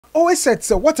always said,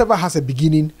 so whatever has a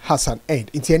beginning has an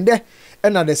end. Intende,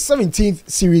 and at the 17th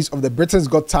series of the Britain's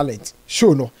Got Talent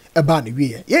show, no, a band,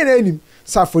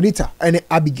 Afronita and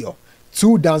Abigail,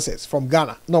 2 dancers from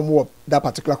Ghana, no more that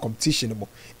particular competition.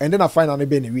 And then I find out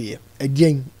again in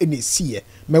a year,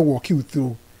 may walk you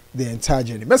through the entire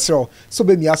journey. So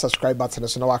be me a subscribe button,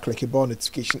 so now I click the bell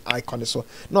notification icon. So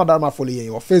now that I'm following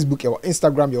your Facebook, your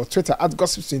Instagram, your Twitter at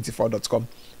gossips24.com.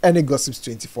 Any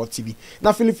gossips24 TV.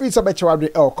 Now feel free to bet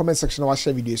your comment section or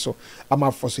share video. So I'm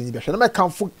out for so you be. I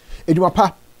can't foot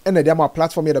edumapa and the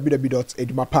platform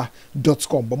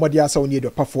www.edumapa.com. But my dear, so need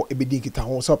your for a bidding kita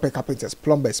home. So pay carpenters,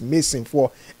 plumbers, mason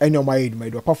for any of my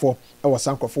edumapa for our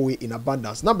sanko for in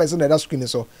abundance. Numbers on the screen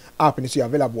so app is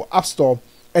available App Store,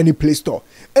 any Play Store.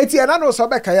 Etiana no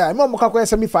sabeka ya. Mo mokakwa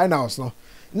semi-finals no.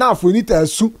 Now for need to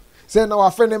soup. Say now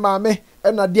our friend mama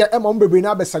and na dear Emma baby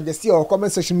na be suggest or comment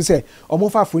section me say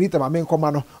omo fa Afronita mama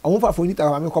nkoma no omo fa Afronita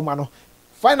mama nkoma no.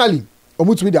 Finally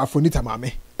omo to be the Afronita mama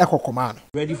eko koma no.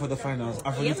 Ready for the finals.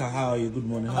 Afronita, how are you? Good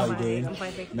morning. How are you doing?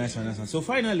 Nice one. So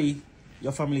finally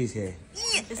your family is here.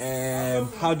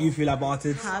 Yes. How do you feel about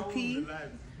it? Happy.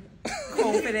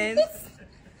 Confident.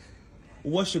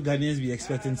 What should Ghanaians be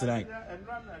expecting tonight?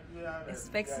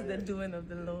 Expect the doing of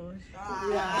the Lord.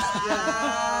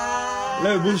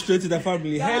 Let me move straight to the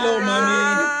family. Hello,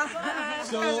 mommy.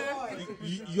 So,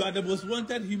 you are the most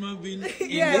wanted human being in this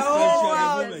country at the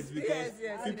moment because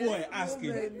people are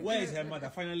asking, where is her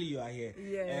mother? Finally, you are here.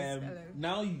 Yes,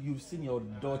 now you've seen your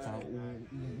daughter.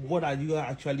 What are you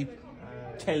actually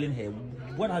telling her?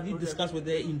 What have you discussed with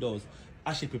her indoors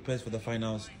as she prepares for the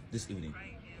finals this evening?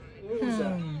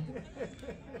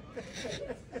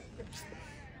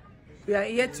 We are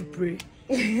here to pray.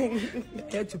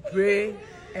 Here to pray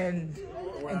and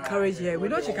encourage her. We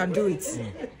know she can do it.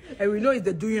 And we know it's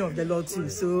the doing of the Lord too.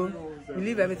 So we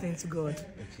leave everything to God.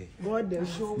 Okay. God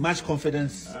show. Much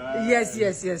confidence. Yes.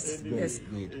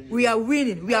 Good. We are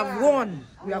winning. We have won.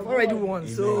 We have already won.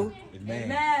 Amen. So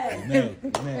Amen.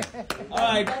 All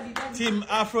right, Team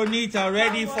Afronita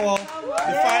ready for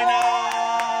the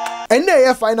final. And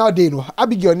the final day no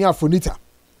Abigail ni Afronita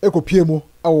eko piemo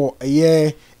awo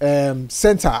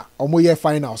center omo year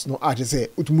finals no I just say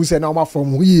utumu say na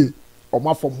from who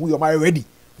am I ready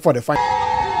for the final.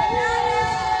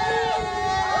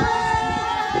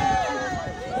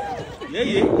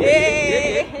 Yeah.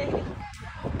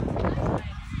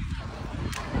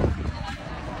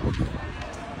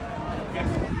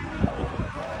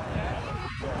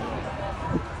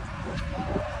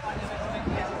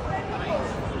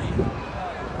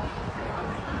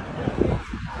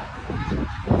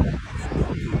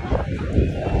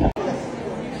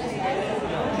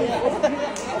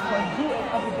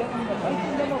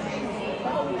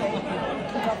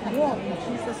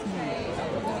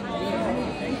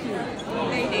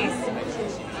 Ladies.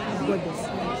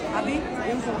 Abby?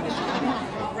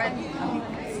 Red.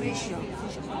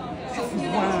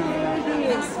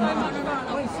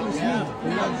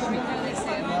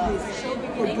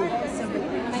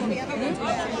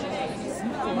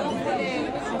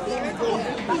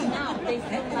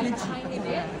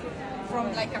 From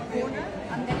like a corner,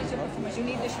 and then it's your performance. You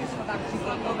need the shoes for that to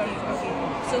go over it.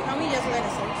 So can we just wear the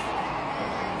socks?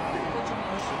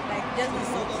 Like just the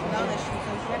socks without the shoes.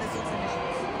 So wear the socks and the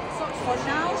shoes. Socks for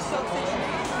now, socks and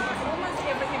shoes. Almost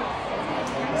everything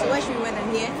off. So where should we wear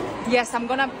them here? Yes, I'm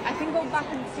gonna. I think go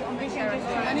back and sit on the chair.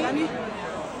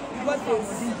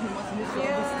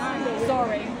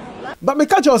 Sorry. But me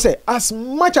catch you say, as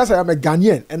much as I am a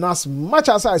Ghanaian and as much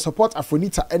as I support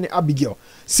Afronita and Abigail,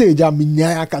 say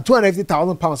minyaka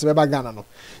 £250,000 Ghana no.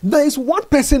 There is one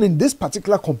person in this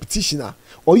particular competition,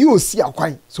 or you will see a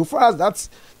coin. So far as that's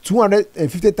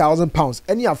 £250,000,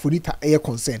 any Afronita air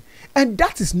concern, and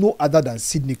that is no other than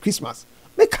Sydney Christmas.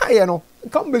 Me can't no,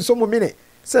 come be some minute.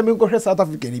 Say me go South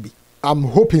Africa be. I'm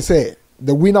hoping say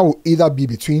the winner will either be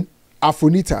between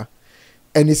Afronita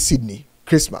and Sydney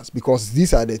Christmas, because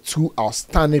these are the 2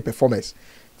 outstanding performers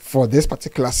for this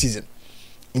particular season.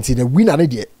 Into the winner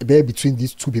idea between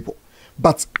these 2 people.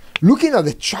 But looking at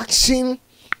the traction,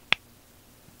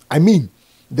 I mean,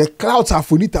 the clouds are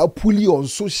Afronita pulling on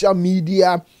social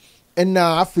media, and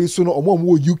I feel so no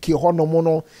UK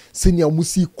honomono senior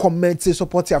musi comment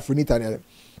support Afronita.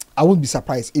 I won't be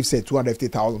surprised if say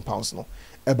 £250,000 no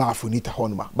about Afronita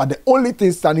honoma. But the only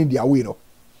thing standing their way no,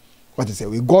 what to say,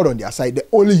 we God on their side, the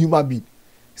only human being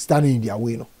standing in their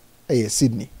way no,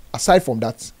 Sydney. Aside from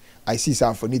that, I see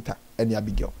Afronita and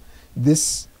Abigail.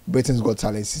 This Britain's Got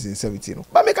Talent season 17 no.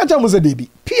 But make a jam was a baby.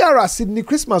 PR Sydney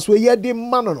Christmas where ye de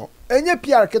man no. Enye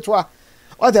PR ketwa.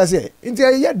 What I say? Into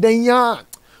ye denya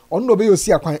on no be you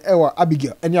see a kwan ewa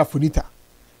Abigail and Afronita.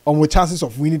 on the chances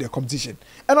of winning the competition.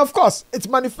 And of course, it's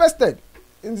manifested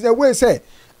in the way say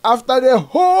after the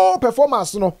whole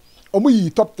performance, you know,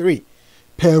 omu top 3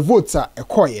 per votes are a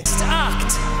choir.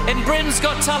 Act in Britain's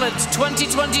Got Talent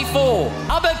 2024,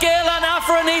 Abigail and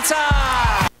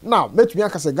Afronita. Now, let me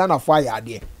say Ghana for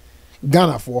idea.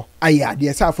 Ghana for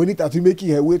idea. So Afronita to making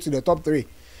her way to the top 3.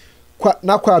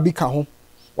 Na kwa bi ka ho.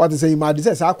 What is say my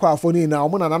say akwa Afoni na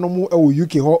omo na nanom e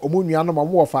UK ho omo nuanom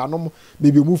omo ofa anom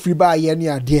baby omo free ba ye ne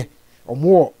ade.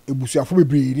 Omo ebusuafo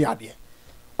bebre ni ade.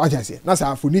 Oja say na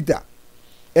sa Afronita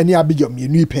eni Abigail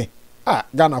mienu ipe.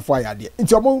 Ghana for ade.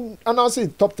 Nti omo announce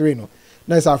top 3 no.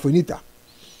 Na sa Afronita.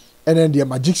 And then the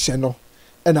Magician no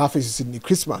and office in the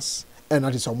Christmas and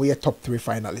that is some way top 3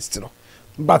 finalists no.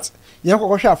 But yen ko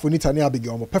hwe Afronita ne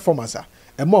Abigail mo performance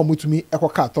and more mutumi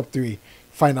ekoka top 3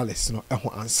 finalists no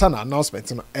ehun ansa na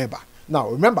announcement no eba. Now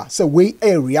remember say we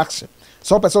a reaction.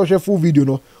 So person share full video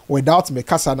no without me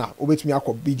kasa na obetumi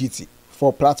akọ BGT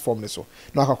for platform so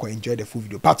now akọ enjoy the full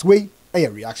video. But we a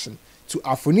reaction to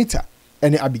Afronita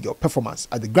and Abigail performance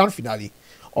at the grand finale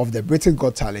of the Britain's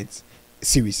Got Talent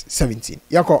Series 17.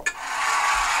 Yako.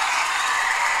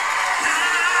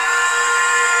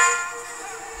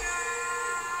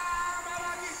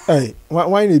 Hey,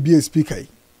 why not be a speaker?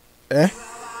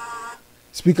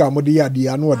 Speaker,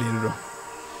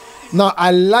 now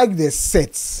I like the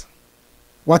sets.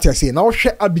 What you say now? She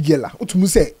Abigail. Utumu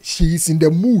say she is in the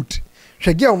mood.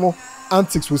 She get no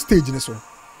antics for stage in this one.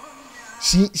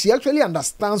 She actually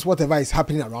understands whatever is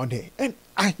happening around her, and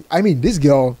I mean this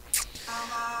girl.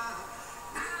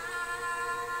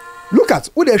 Look at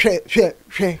who they she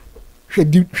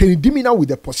demeanor with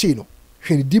the Porsche.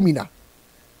 She demeanor.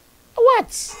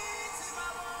 What?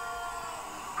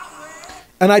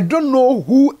 And I don't know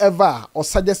whoever or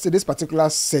suggested this particular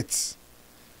set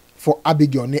for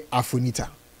Abigail ne Afronita.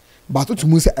 But to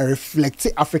me say a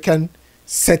reflective African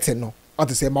setting no. Or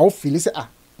to say my feel say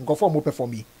go for more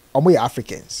perform me. Or more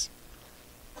Africans.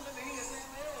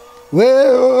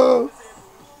 Well,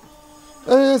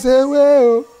 I say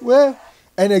well.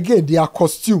 And again, their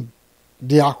costume.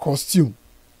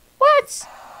 What?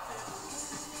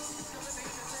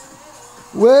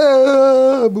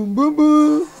 Well, boom, boom,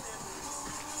 boom.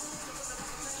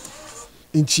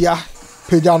 In Chia,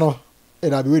 Pejano,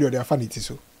 and I'll be with their funny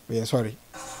so. Yeah, sorry.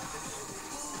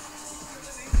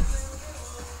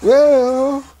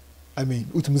 Well, I mean,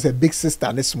 Utumu say big sister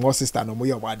and a small sister, no more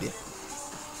your body.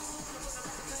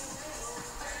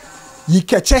 Ye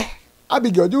catch it.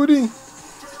 Abigail, Judy.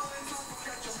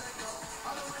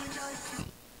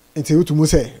 Until Utumu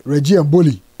say Reggie and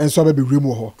Bully and so baby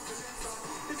remove her.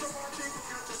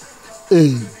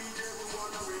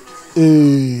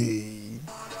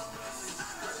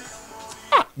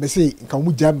 Me say can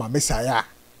we jam my messiah?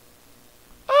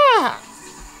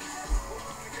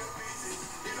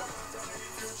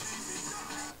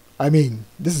 I mean,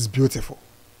 this is beautiful.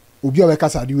 Ubi awe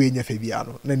kasa adiwe nye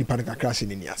febiano. Na nipa nika crash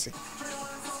ni ase.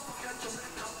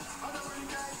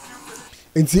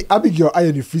 Nti Abigail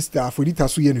aye ni freestyle, Afronita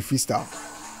so ye ni freestyle.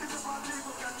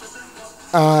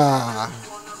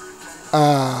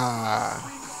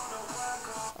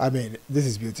 I mean, this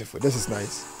is beautiful. This is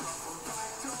nice.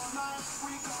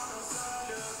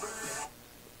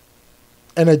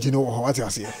 Energy no what you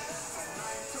say.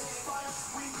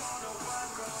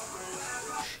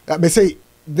 Me say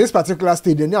this particular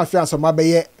stadium now feel some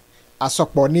abaye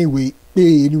asokpo ni we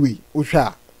pay anyway.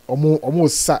 Ohwa omo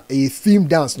sa a theme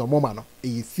dance no mama no.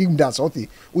 A theme dance uti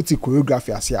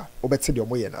choreography ase a obete de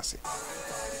omo ye na se.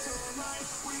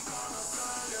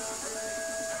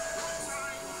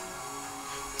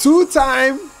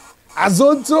 Two-time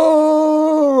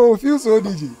Azonto feels so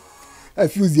DG. I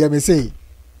feel the MSA.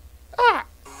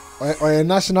 Or a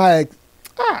national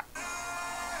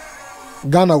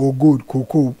Ghana will gold,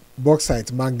 cocoa,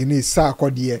 bauxite, manganese,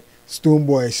 sarkodie,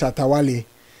 stoneboy, shatawale,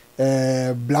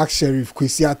 black sheriff,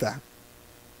 kwesiata.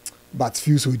 But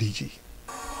feels so DG.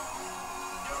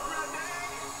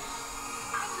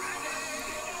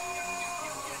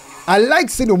 I like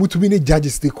saying many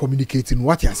judges they communicating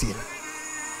what you're saying.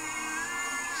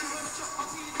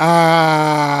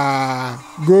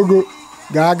 Go,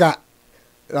 gaga.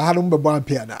 I had number one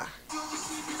piano.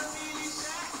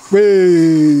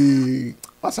 Wait,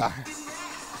 what's that?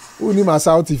 Who need my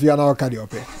south if you are not carry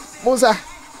up? Monza,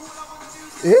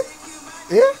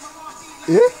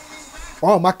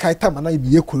 oh, my kaita man, I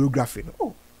be a choreography.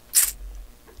 Oh,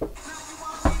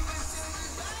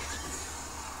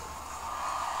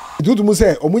 do to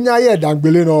say, Omunya ye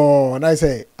dangbelino, and I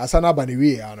say, Asana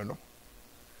Baniwi, I don't know.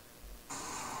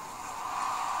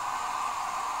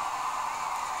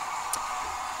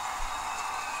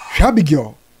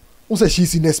 Abigail, who says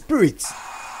she's in the spirit.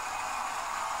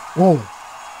 Oh,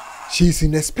 she's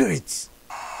in the spirit.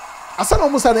 I said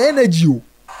almost an energy.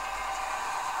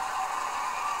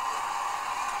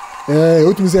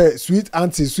 What we say, sweet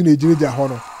auntie, soon a Julia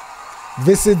Honor.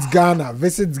 Visit Ghana,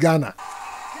 visit Ghana.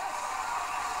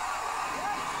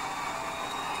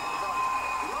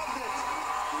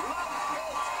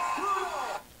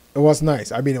 It was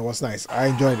nice. I mean, it was nice. I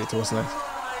enjoyed it. It was nice.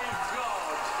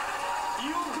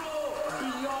 You go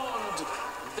beyond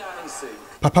dancing.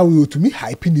 Papa, we were to me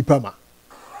hyping the Pama.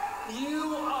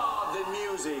 You are the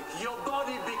music. Your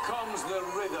body becomes the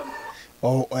rhythm.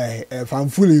 Oh, if I'm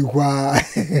fully quiet.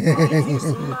 It's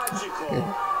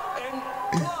magical. And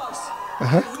plus, you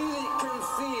really can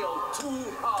feel two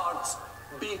hearts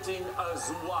beating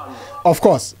as one. Of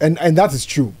course, and that is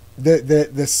true.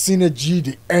 The synergy,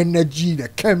 the energy, the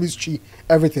chemistry,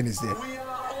 everything is there. We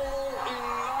are all in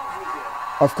love with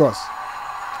it.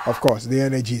 Of course, the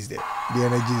energy is there. The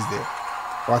energy is there.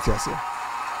 What you say?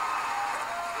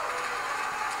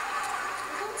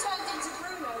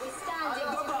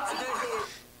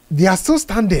 They are still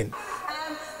standing.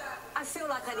 I feel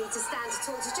like I need to stand to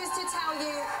talk to you, just to tell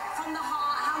you from the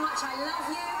heart how much I love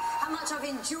you, how much I've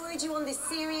enjoyed you on this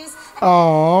series.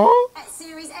 Oh.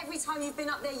 Every time you've been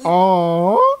up there, you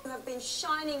have been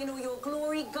shining in all your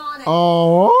glory, Ghana.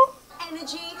 Oh.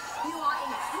 Energy, you are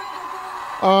incredible.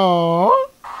 Oh.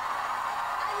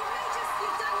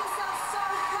 You've done yourself so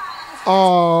proud.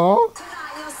 Oh.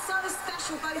 Tonight, you're so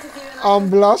special, both of you. And I'm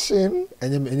blushing.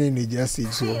 And you just see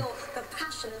so. feel the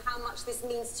passion and how much this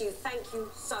means to you. Thank you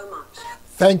so much.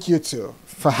 Thank you too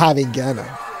for having Ghana.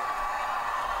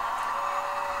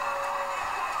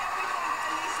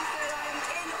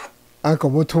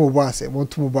 Uncle, want to boss. What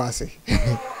do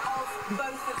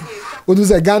you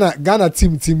say? Ghana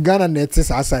team Ghana net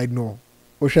is outside no.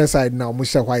 Ocean side now,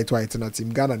 Musha white na team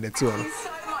Ghana net one. Thank you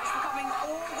so much for coming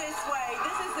all this way.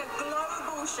 This is a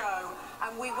global show,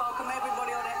 and we welcome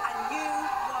everybody on it. And you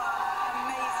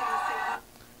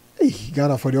were amazing. Hey,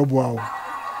 Ghana for the wow.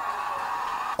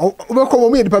 Oh, we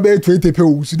come me the pay 20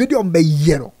 pounds. So did you be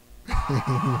yellow?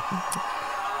 Our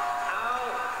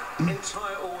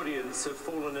entire audience have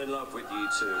fallen in love with you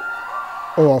two.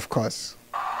 Oh, of course.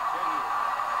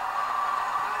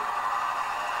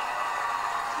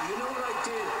 You know what I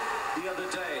did the other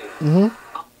day?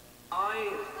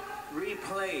 I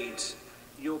replayed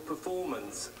your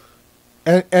performance.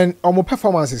 And our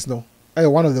performances no,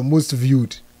 one of the most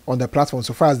viewed on the platform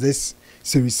so far as this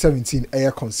series 17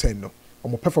 air concerned no.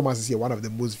 Our performances here one of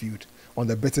the most viewed on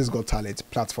the Britain's Got Talent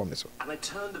platform as well. And I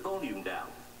turned the volume down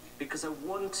because I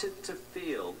wanted to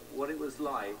feel what it was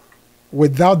like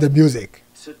without the music.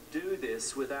 to do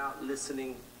this without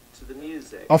listening to the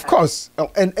music. Of course.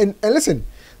 And listen,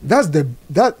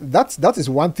 that is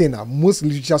one thing that most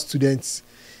literature students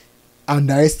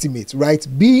underestimate, right?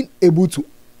 Being able to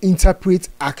interpret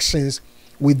actions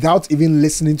without even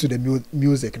listening to the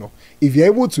music. No, if you're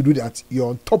able to do that, you're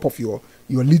on top of your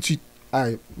literature.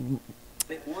 It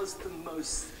was the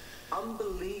most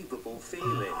unbelievable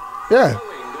feeling. Yeah.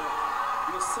 Knowing that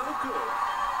you're so good,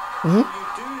 you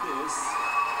do this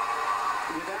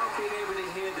without being able to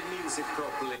hear the music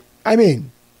properly. I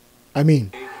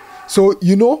mean, so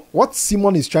you know what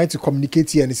Simon is trying to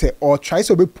communicate here, and he said, or tries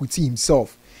to be putting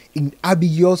himself in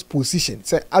Abigail's position.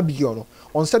 Say Abigail, no,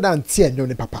 on certain tier, no,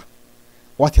 papa.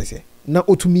 What I say? Now,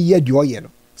 to me, yeah, do you know?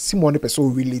 Simon, the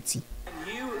person relating. And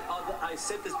you are, I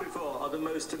said this before, are the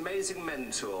most amazing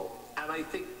mentor, and I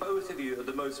think both of you are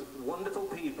the most wonderful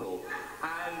people.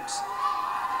 And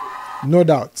no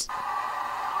doubt.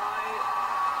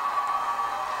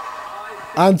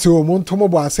 Anto, Montomo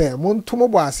Boise.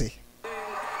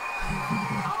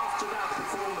 After that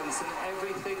performance and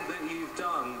everything that you've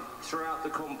done throughout the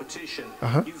competition,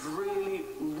 you've really,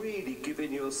 really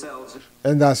given yourselves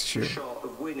And that's true. a shot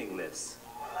of winning this.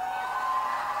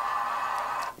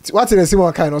 What's the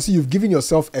same kind of see you've given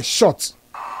yourself a shot.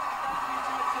 Afronita,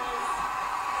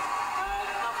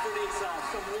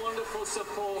 some wonderful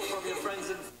support from your friends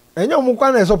And and your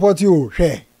mukwana support you.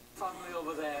 Hey. family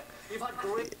over there. You've had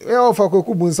great. Yeah, for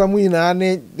Kuku Samu in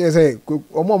Anne, they say,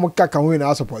 Omo Kaka win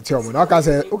our support. You can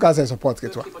say support.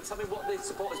 Get But tell me what the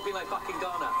support has been like back in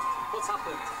Ghana. What's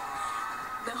happened?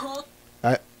 The whole,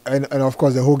 and of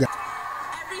course the whole guy.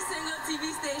 every single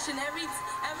TV station, every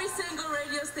single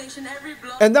radio station, every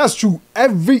blog. And that's true.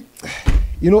 Every,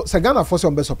 you know, Sagana force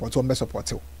on best support.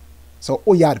 So,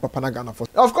 oh yeah, the Papa Ghana force.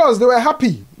 Of course, they were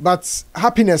happy, but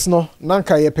happiness no.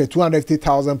 Nanka ye pay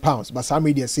 £250,000. But some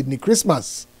media Sydney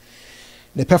Christmas.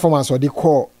 The performance what they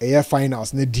call a year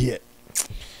finals ne dear.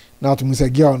 Now to me say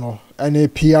girl no, any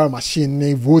PR machine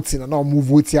ne voting and now move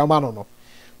voting man no.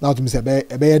 Now to me say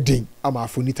be ding. I'm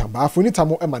Afronita, but Afronita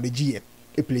mo manage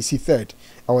a place third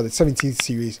or the 17th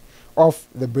series of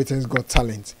the Britain's Got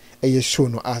Talent. A show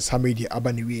no as Hamidi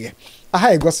Abaniwe. A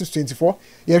high gossip 24.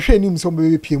 You're showing some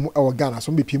baby PM or Ghana,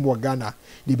 some baby PM or Ghana.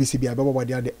 The BCB about what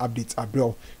the updates are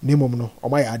bro. Nemono or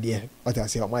my idea. What I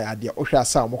say on my idea. Osha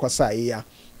Sa Mokasa ya.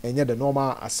 And yet the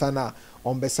normal Asana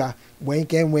on Bessa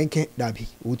wenke dabi.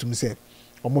 Utum say.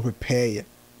 Or more prepare.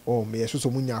 Or may I show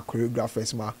some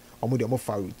choreographers ma or more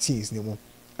for routines nemo.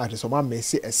 At some may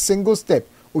say a single step.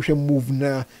 Ocean move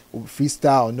na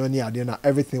freestyle no ni ade na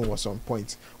everything was on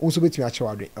point. Also between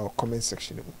actually our comment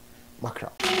section.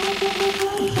 Magraheb.